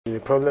The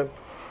problem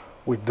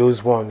with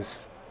those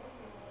ones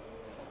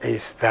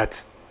is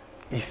that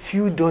if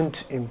you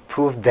don't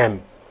improve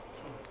them,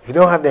 if you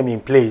don't have them in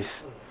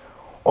place,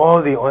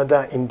 all the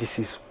other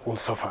indices will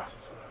suffer.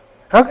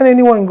 How can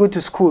anyone go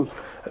to school?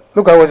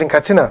 Look, I was in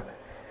Katsina.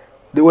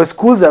 There were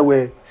schools that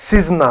were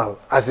seasonal,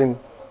 as in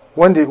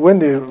when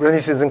the rainy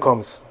season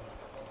comes,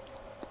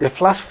 a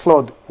flash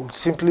flood would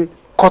simply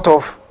cut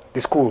off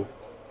the school.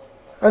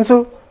 And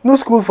so, no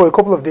school for a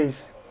couple of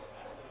days.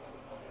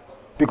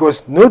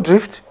 Because no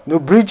drift, no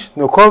bridge,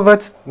 no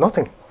culvert,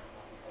 nothing.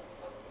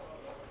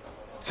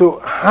 So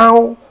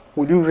how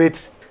will you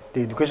rate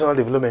the educational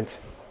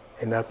development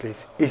in that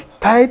place? It's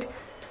tied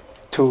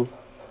to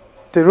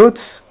the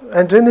roads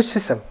and drainage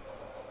system.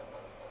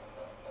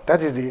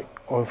 That is the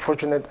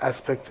unfortunate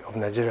aspect of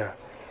Nigeria.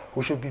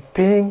 We should be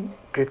paying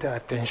greater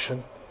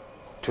attention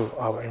to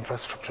our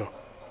infrastructure.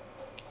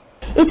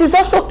 It is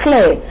also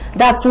clear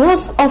that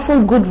most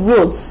often good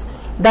roads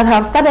that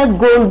have started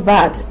going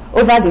bad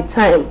over the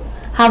time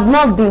have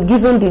not been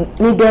given the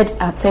needed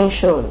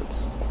attention.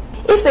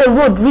 If a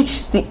road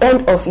reaches the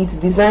end of its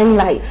design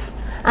life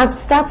and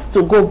starts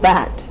to go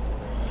bad,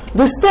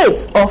 the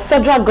state or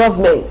federal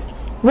government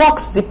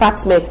works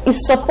department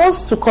is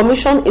supposed to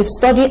commission a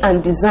study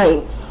and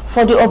design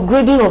for the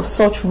upgrading of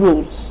such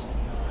roads.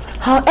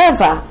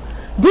 However,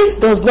 this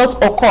does not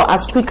occur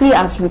as quickly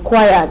as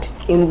required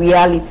in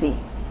reality.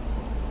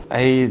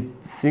 I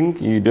think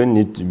you don't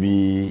need to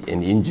be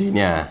an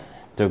engineer,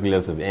 talk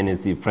less of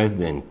NSC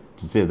president,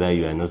 to say that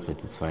you are not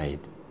satisfied.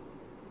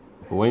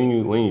 When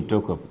you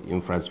talk of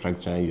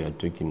infrastructure, you are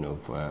talking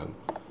of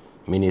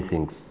many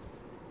things: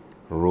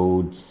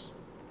 roads,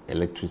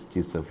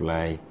 electricity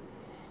supply,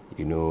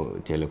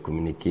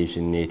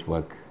 telecommunication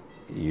network,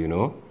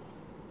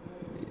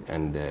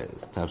 and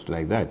stuff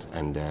like that.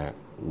 And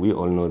we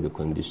all know the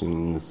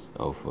conditions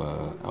of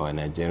our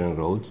Nigerian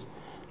roads.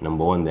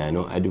 Number one, they are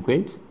not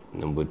adequate.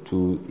 Number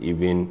two,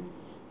 even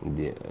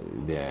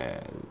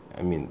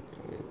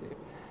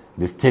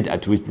the state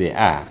at which they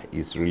are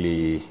is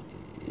really,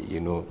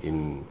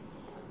 in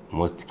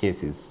most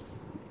cases,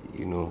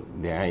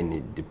 they are in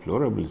a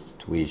deplorable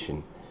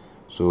situation.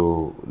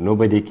 So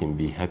nobody can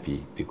be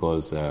happy,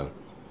 because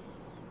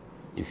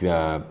if you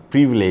are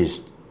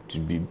privileged to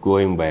be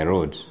going by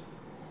road,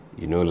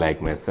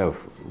 like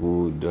myself,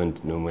 who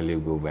don't normally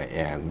go by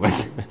air,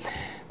 but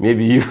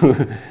maybe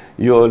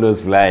you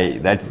always fly.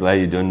 That's why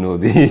you don't know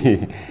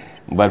the.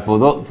 But for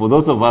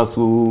those of us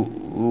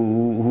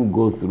who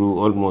go through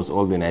almost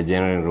all the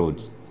Nigerian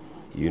roads,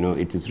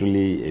 it is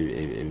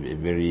really a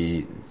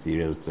very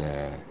serious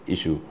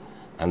issue,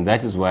 and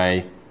that is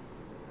why,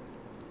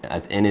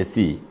 as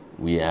NSC,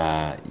 we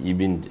are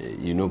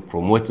even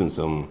promoting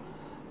some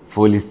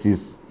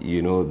policies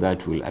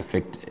that will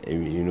affect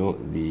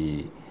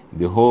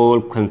the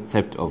whole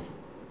concept of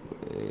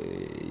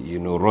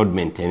road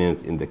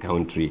maintenance in the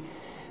country,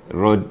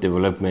 road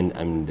development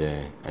and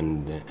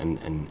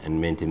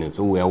maintenance.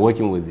 So we are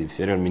working with the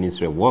Federal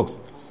Ministry of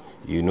Works,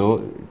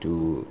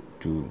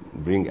 to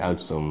bring out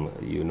some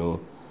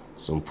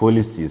some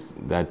policies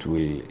that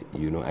will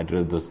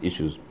address those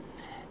issues.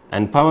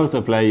 And power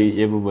supply,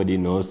 everybody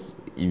knows,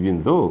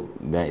 even though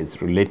there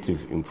is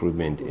relative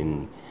improvement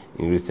in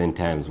recent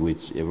times,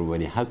 which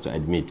everybody has to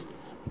admit,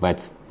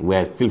 but we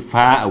are still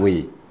far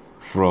away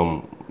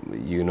from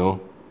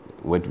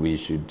what we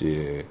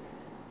should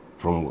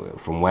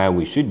from where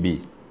we should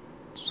be.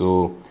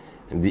 So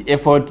the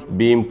effort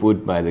being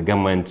put by the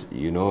government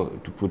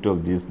to put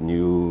up these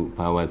new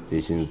power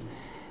stations,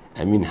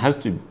 has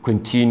to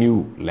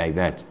continue like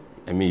that.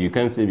 You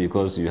can't say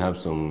because you have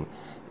some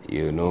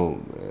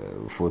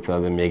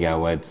 4,000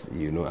 megawatts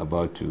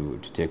about to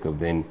take up,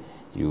 then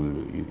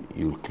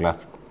you'll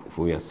clap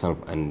for yourself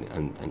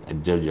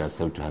and judge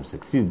yourself to have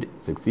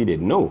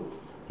succeeded. No,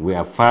 we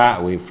are far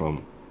away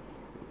from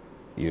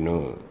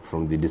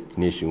from the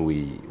destination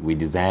we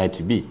desire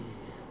to be.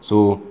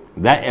 So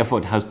that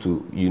effort has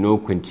to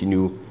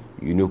continue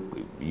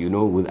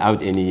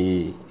without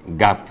any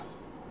gap.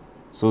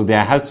 So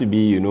there has to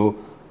be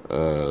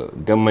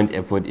government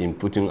effort in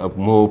putting up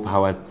more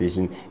power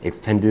stations,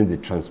 expanding the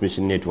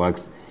transmission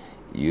networks,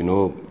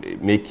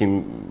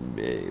 making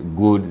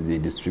good the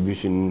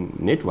distribution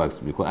networks,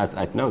 because as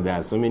at now there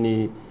are so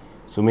many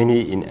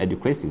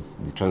inadequacies.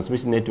 The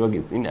transmission network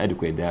is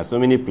inadequate. There are so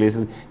many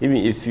places, even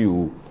if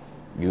you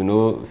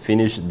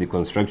finish the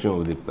construction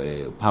of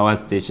the power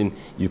station,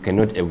 you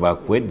cannot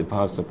evacuate the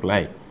power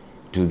supply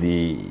to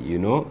the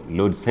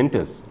load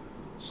centers.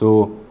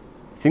 So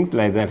things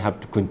like that have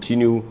to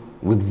continue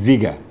with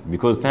vigor,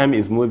 because time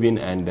is moving,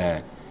 and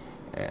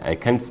I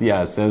can't see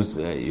ourselves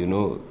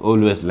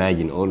always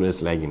lagging.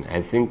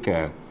 I think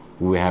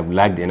we have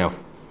lagged enough,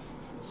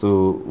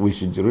 so we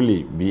should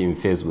really be in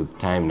phase with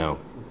time now.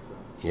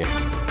 Yeah.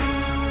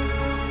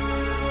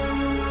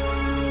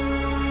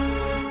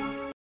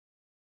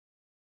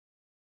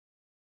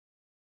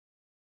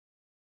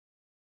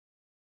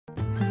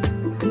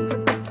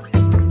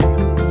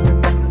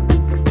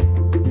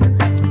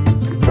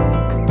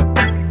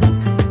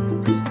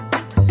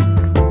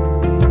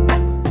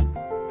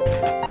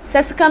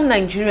 Sesicam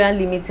Nigeria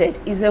Limited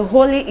is a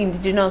wholly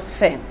indigenous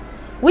firm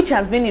which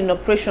has been in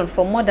operation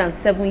for more than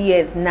 7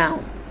 years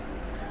now.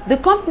 The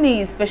company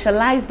is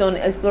specialized on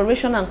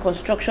exploration and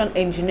construction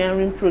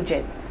engineering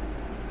projects.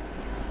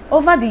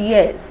 Over the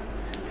years,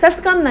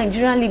 Sesicam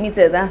Nigeria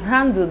Limited has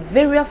handled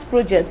various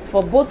projects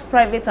for both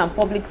private and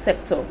public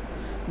sector,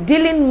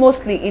 dealing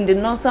mostly in the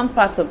northern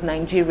part of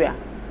Nigeria.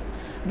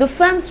 The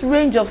firm's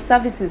range of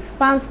services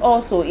spans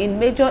also in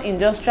major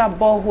industrial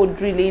borehole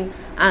drilling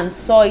and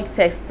soil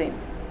testing.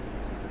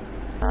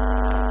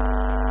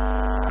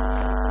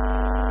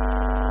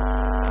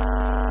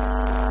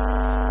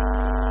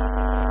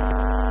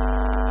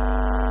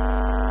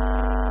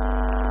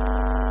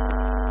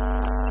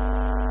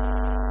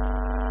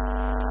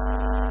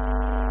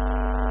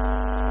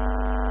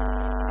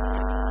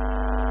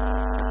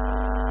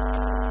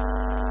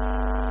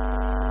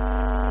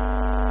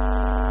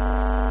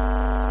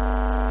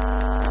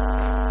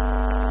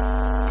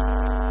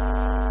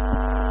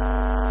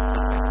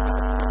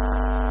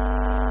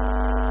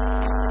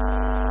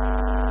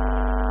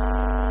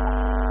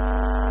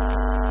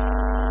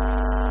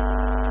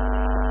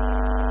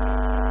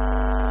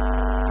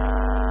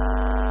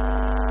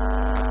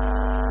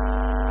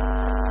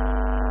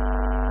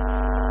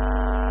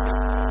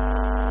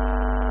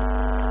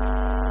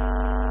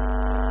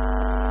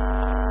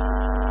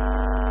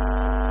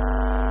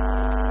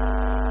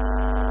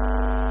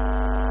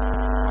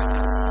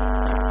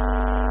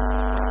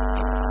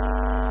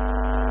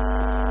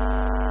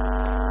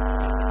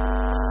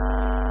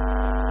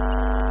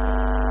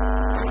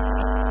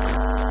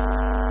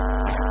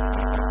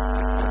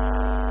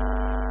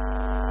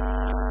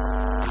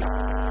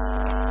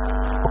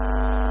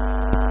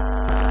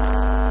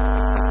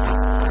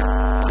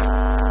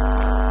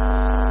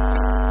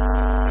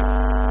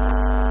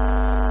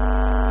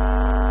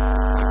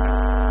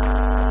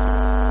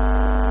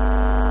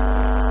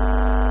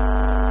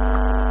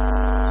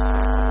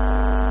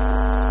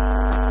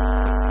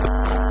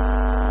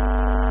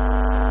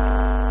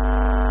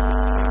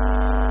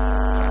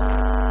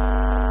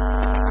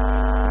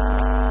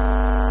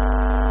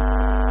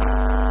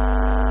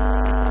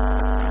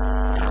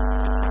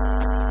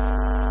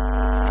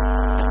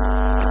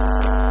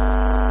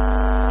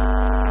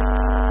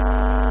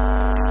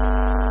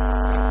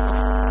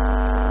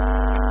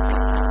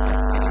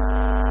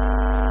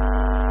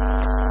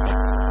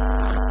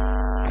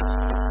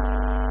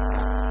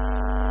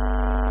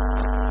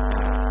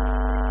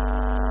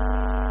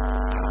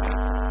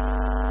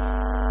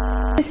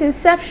 Since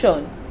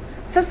inception,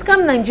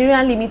 Sesicam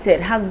Nigeria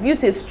Limited has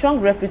built a strong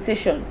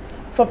reputation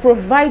for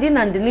providing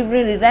and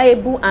delivering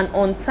reliable and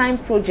on-time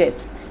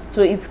projects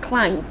to its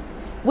clients,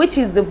 which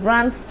is the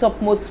brand's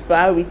topmost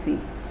priority: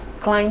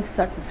 client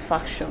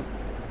satisfaction.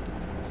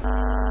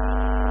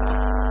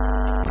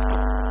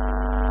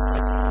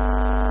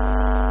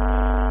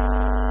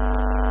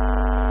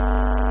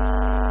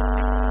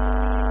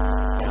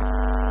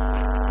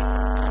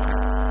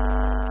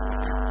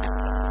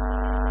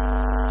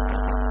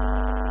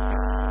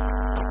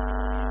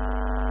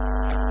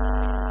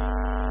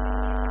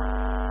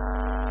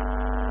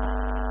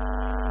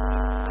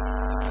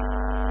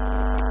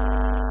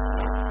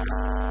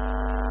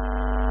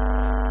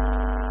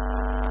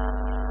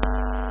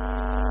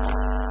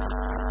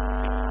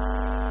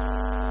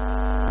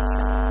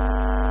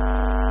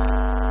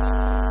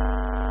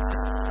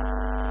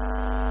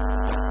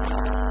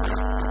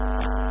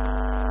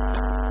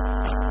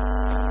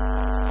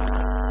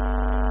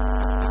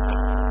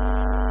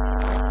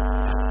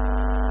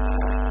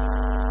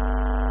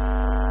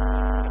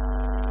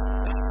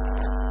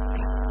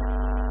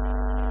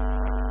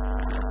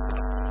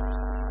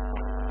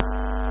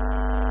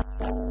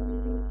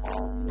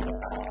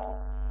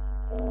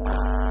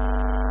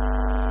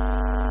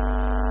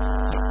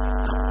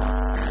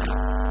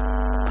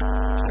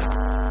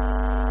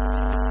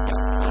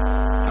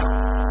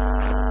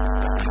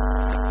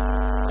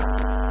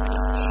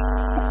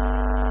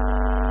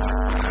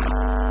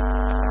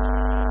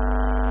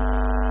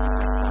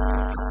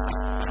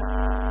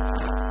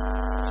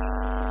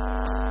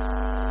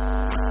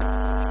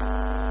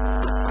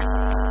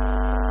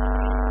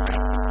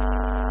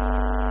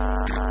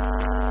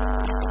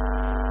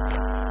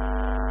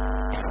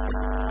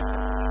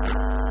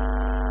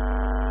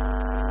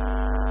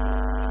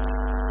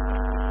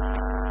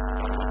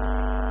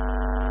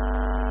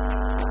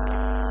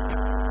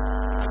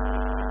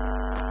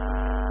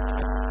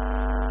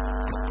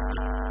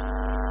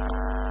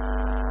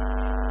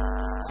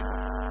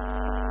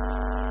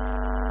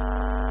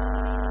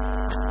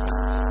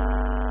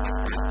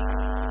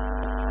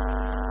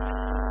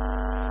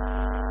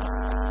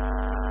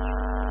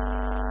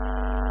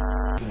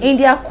 In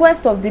their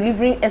quest of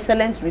delivering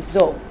excellent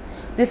results,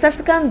 the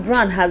Sesicam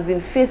brand has been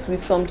faced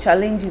with some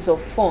challenges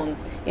of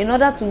funds in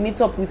order to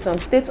meet up with some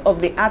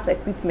state-of-the-art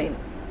equipment.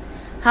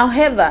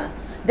 However,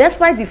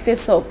 despite the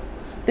face-up,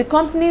 the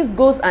company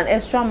goes an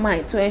extra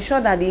mile to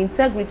ensure that the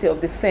integrity of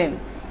the firm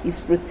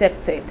is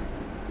protected.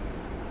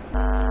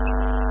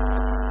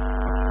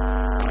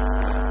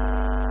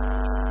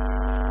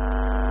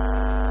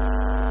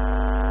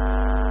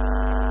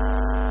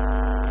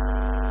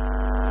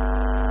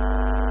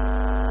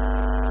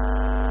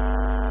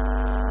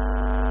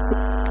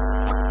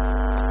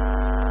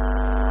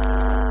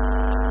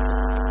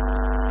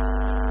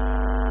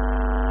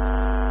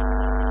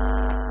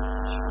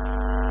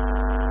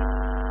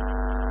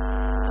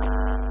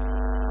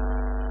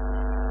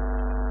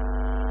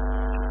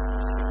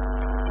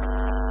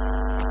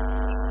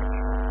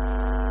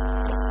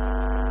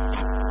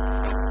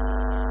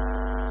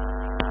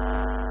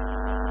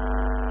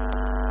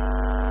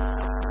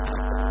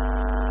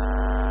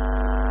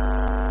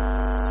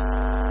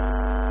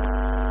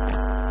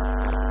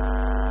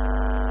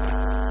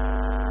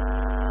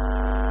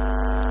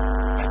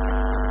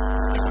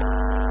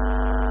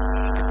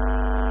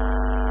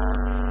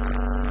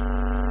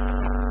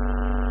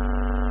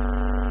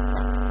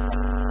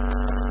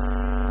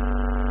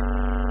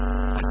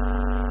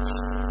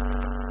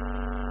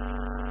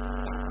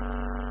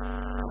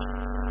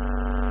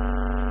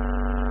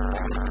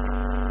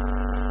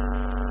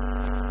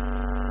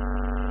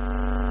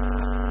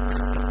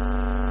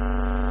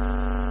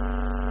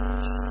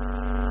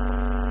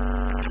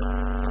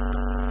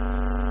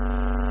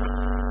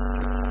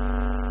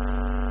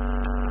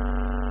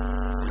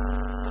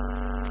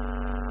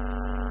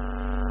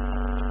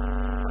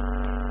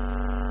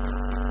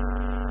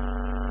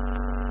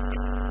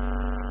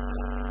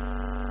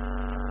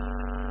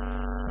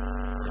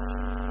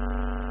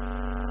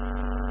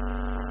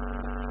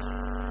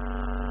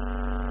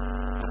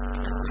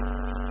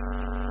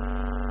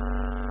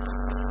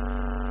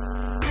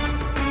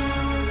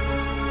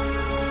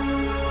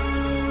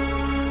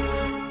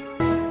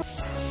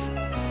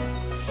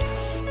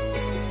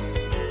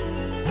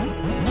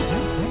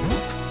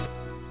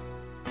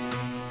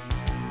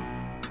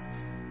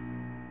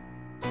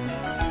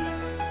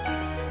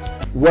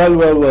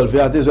 Well,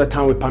 this is where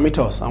time will permit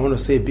us. I want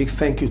to say a big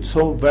thank you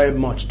so very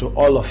much to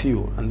all of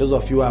you, and those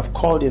of you who have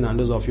called in and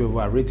those of you who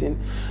have written.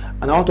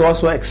 And I want to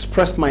also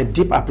express my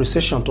deep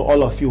appreciation to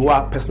all of you who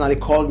have personally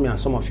called me, and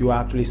some of you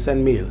actually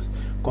sent mails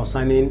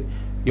concerning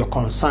your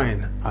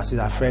concern as it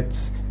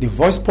affects the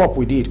voice pop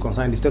we did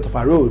concerning the state of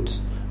our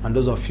roads, and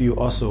those of you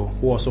also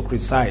who also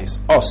criticize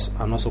us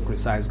and also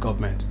criticize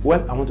government.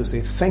 Well, I want to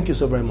say thank you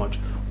so very much.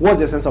 What's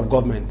the essence of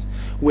government?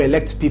 We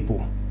elect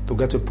people to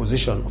get to a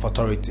position of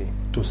authority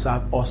to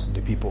serve us,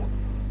 the people.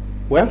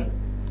 Well,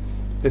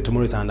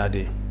 tomorrow is another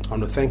day. I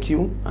want to thank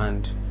you,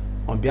 and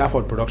on behalf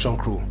of the production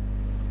crew,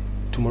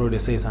 tomorrow they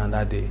say it's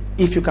another day.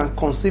 If you can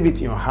conceive it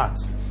in your heart,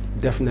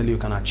 definitely you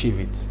can achieve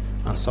it,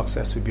 and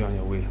success will be on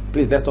your way.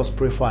 Please let us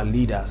pray for our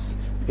leaders.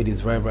 It is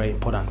very, very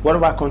important.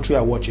 Whatever country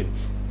you are watching,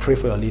 pray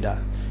for your leaders.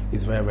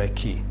 It's very, very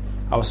key.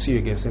 I'll see you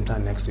again same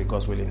time next week,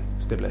 God's willing.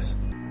 Stay blessed.